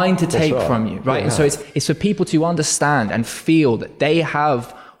 It's not mine to take from you, right? And so it's for people to understand and feel that they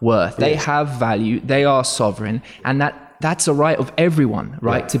have worth, they have value, they are sovereign, and that's a right of everyone,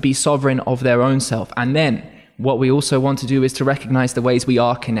 right? To be sovereign of their own self. And then what we also want to do is to recognize the ways we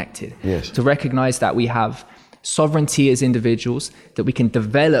are connected, to recognize that we have sovereignty as individuals, that we can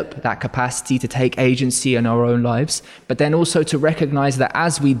develop that capacity to take agency in our own lives, but then also to recognize that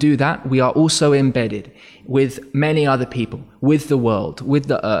as we do that, we are also embedded with many other people, with the world, with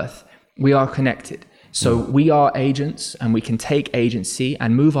the earth. We are connected. So we are agents, and we can take agency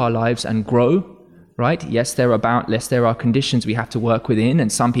and move our lives and grow, right? Yes, there are conditions we have to work within,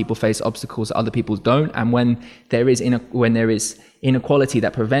 and some people face obstacles other people don't. And when there is inequality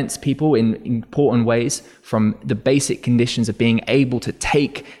that prevents people in important ways from the basic conditions of being able to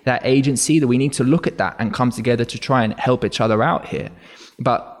take that agency, that we need to look at that and come together to try and help each other out here.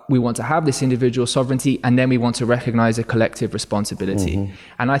 But we want to have this individual sovereignty, and then we want to recognize a collective responsibility.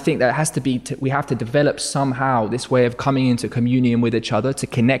 And I think that has to be, we have to develop somehow this way of coming into communion with each other to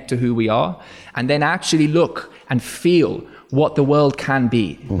connect to who we are, and then actually look and feel what the world can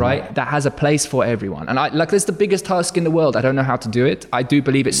be, right? That has a place for everyone. And that's the biggest task in the world. I don't know how to do it. I do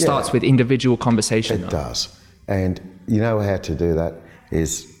believe it starts with individual conversation. It does. And you know how to do that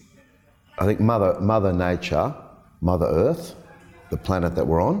is, I think Mother Nature, Mother Earth, the planet that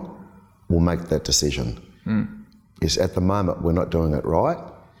we're on, will make that decision. Is at the moment we're not doing it right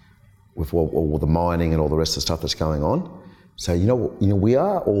with all the mining and all the rest of the stuff that's going on. So we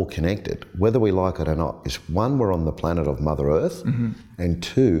are all connected, whether we like it or not. Is one, we're on the planet of Mother Earth, and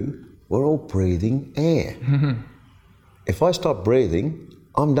two, we're all breathing air. If I stop breathing,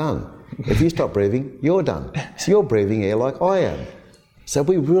 I'm done. If you stop breathing, you're done. So you're breathing air like I am. So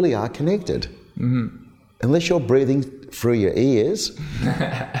we really are connected. Unless you're breathing through your ears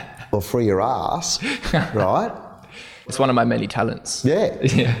or through your ass, right? It's one of my many talents.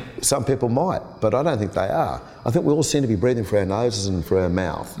 Yeah. Some people might, but I don't think they are. I think we all seem to be breathing through our noses and through our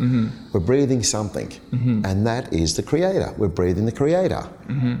mouth. We're breathing something, and that is the Creator. We're breathing the Creator.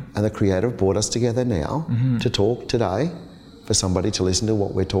 And the Creator brought us together now to talk today, for somebody to listen to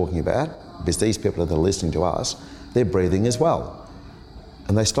what we're talking about, because these people that are listening to us, they're breathing as well.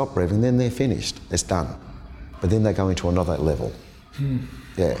 And they stop breathing, then they're finished. It's done. But then they go into another level.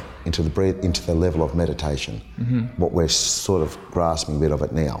 Into the level of meditation. What we're sort of grasping a bit of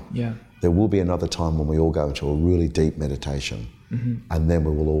it now. There will be another time when we all go into a really deep meditation, and then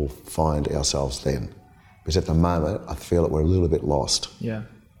we will all find ourselves then. Because at the moment, I feel that we're a little bit lost. Yeah.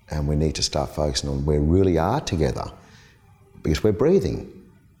 And we need to start focusing on where we really are together, because we're breathing.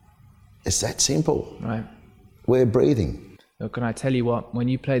 It's that simple. Right. We're breathing. Look, can I tell you what? When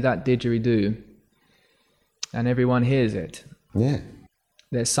you play that didgeridoo and everyone hears it, Yeah.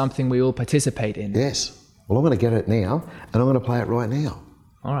 there's something we all participate in. Yes. Well, I'm going to get it now, and I'm going to play it right now.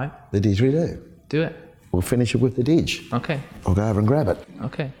 All right. The didgeridoo. Do it. We'll finish it with the didge. Okay. I'll go over and grab it.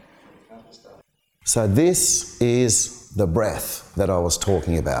 Okay. So this is the breath that I was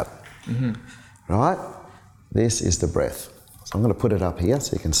talking about. Right? This is the breath. So I'm going to put it up here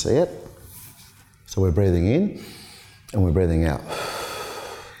so you can see it. So we're breathing in and we're breathing out.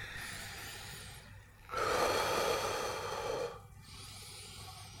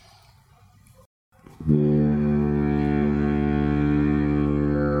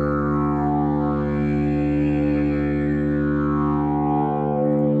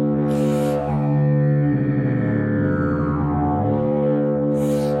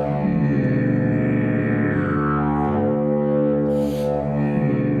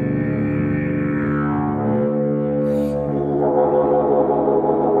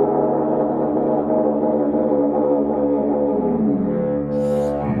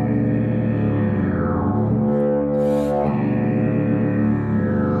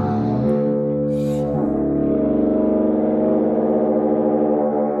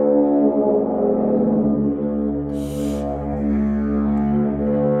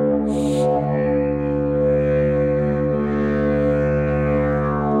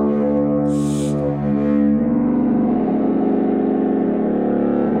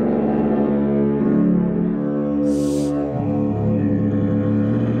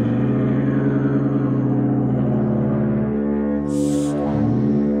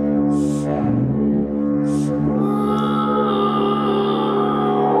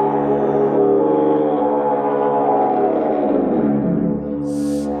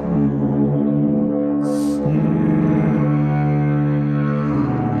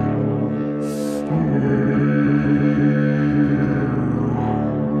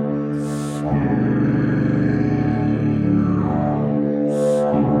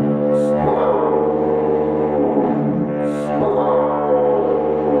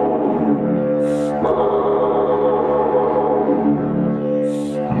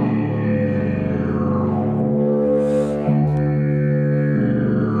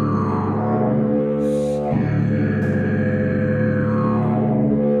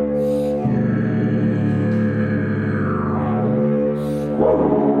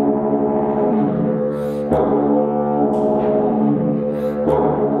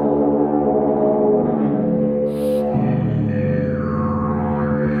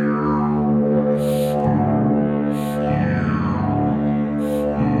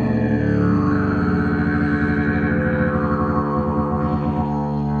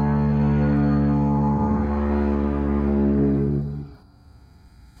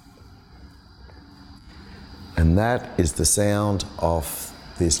 And that is the sound of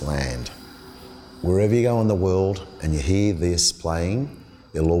this land. Wherever you go in the world and you hear this playing,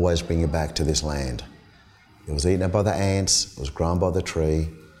 it'll always bring you back to this land. It was eaten up by the ants, it was grown by the tree.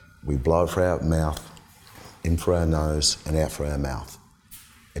 We blow it for our mouth, in for our nose and out for our mouth.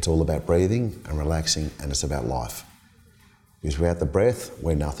 It's all about breathing and relaxing, and it's about life. Because without the breath,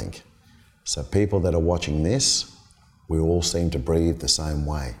 we're nothing. So people that are watching this, we all seem to breathe the same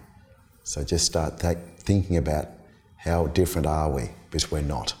way. So just start thinking about how different are we, because we're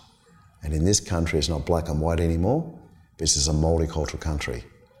not. And in this country, it's not black and white anymore. This is a multicultural country.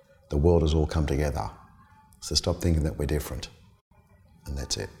 The world has all come together. So stop thinking that we're different. And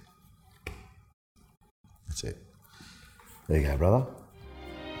that's it. That's it. There you go, brother.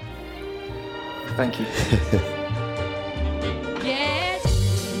 Thank you.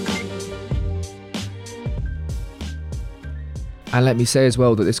 And let me say as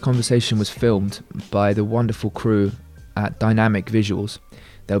well that this conversation was filmed by the wonderful crew at Dynamic Visuals.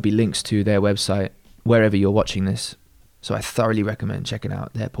 There'll be links to their website wherever you're watching this. So I thoroughly recommend checking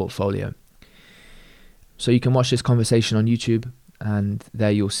out their portfolio. So you can watch this conversation on YouTube, and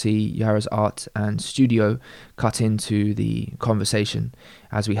there you'll see Yara's art and studio cut into the conversation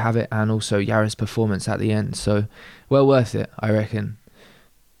as we have it, and also Yara's performance at the end. So well worth it, I reckon.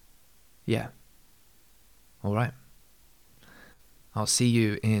 Yeah. All right. I'll see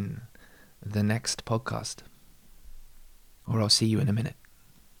you in the next podcast. Or I'll see you in a minute.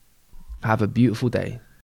 Have a beautiful day.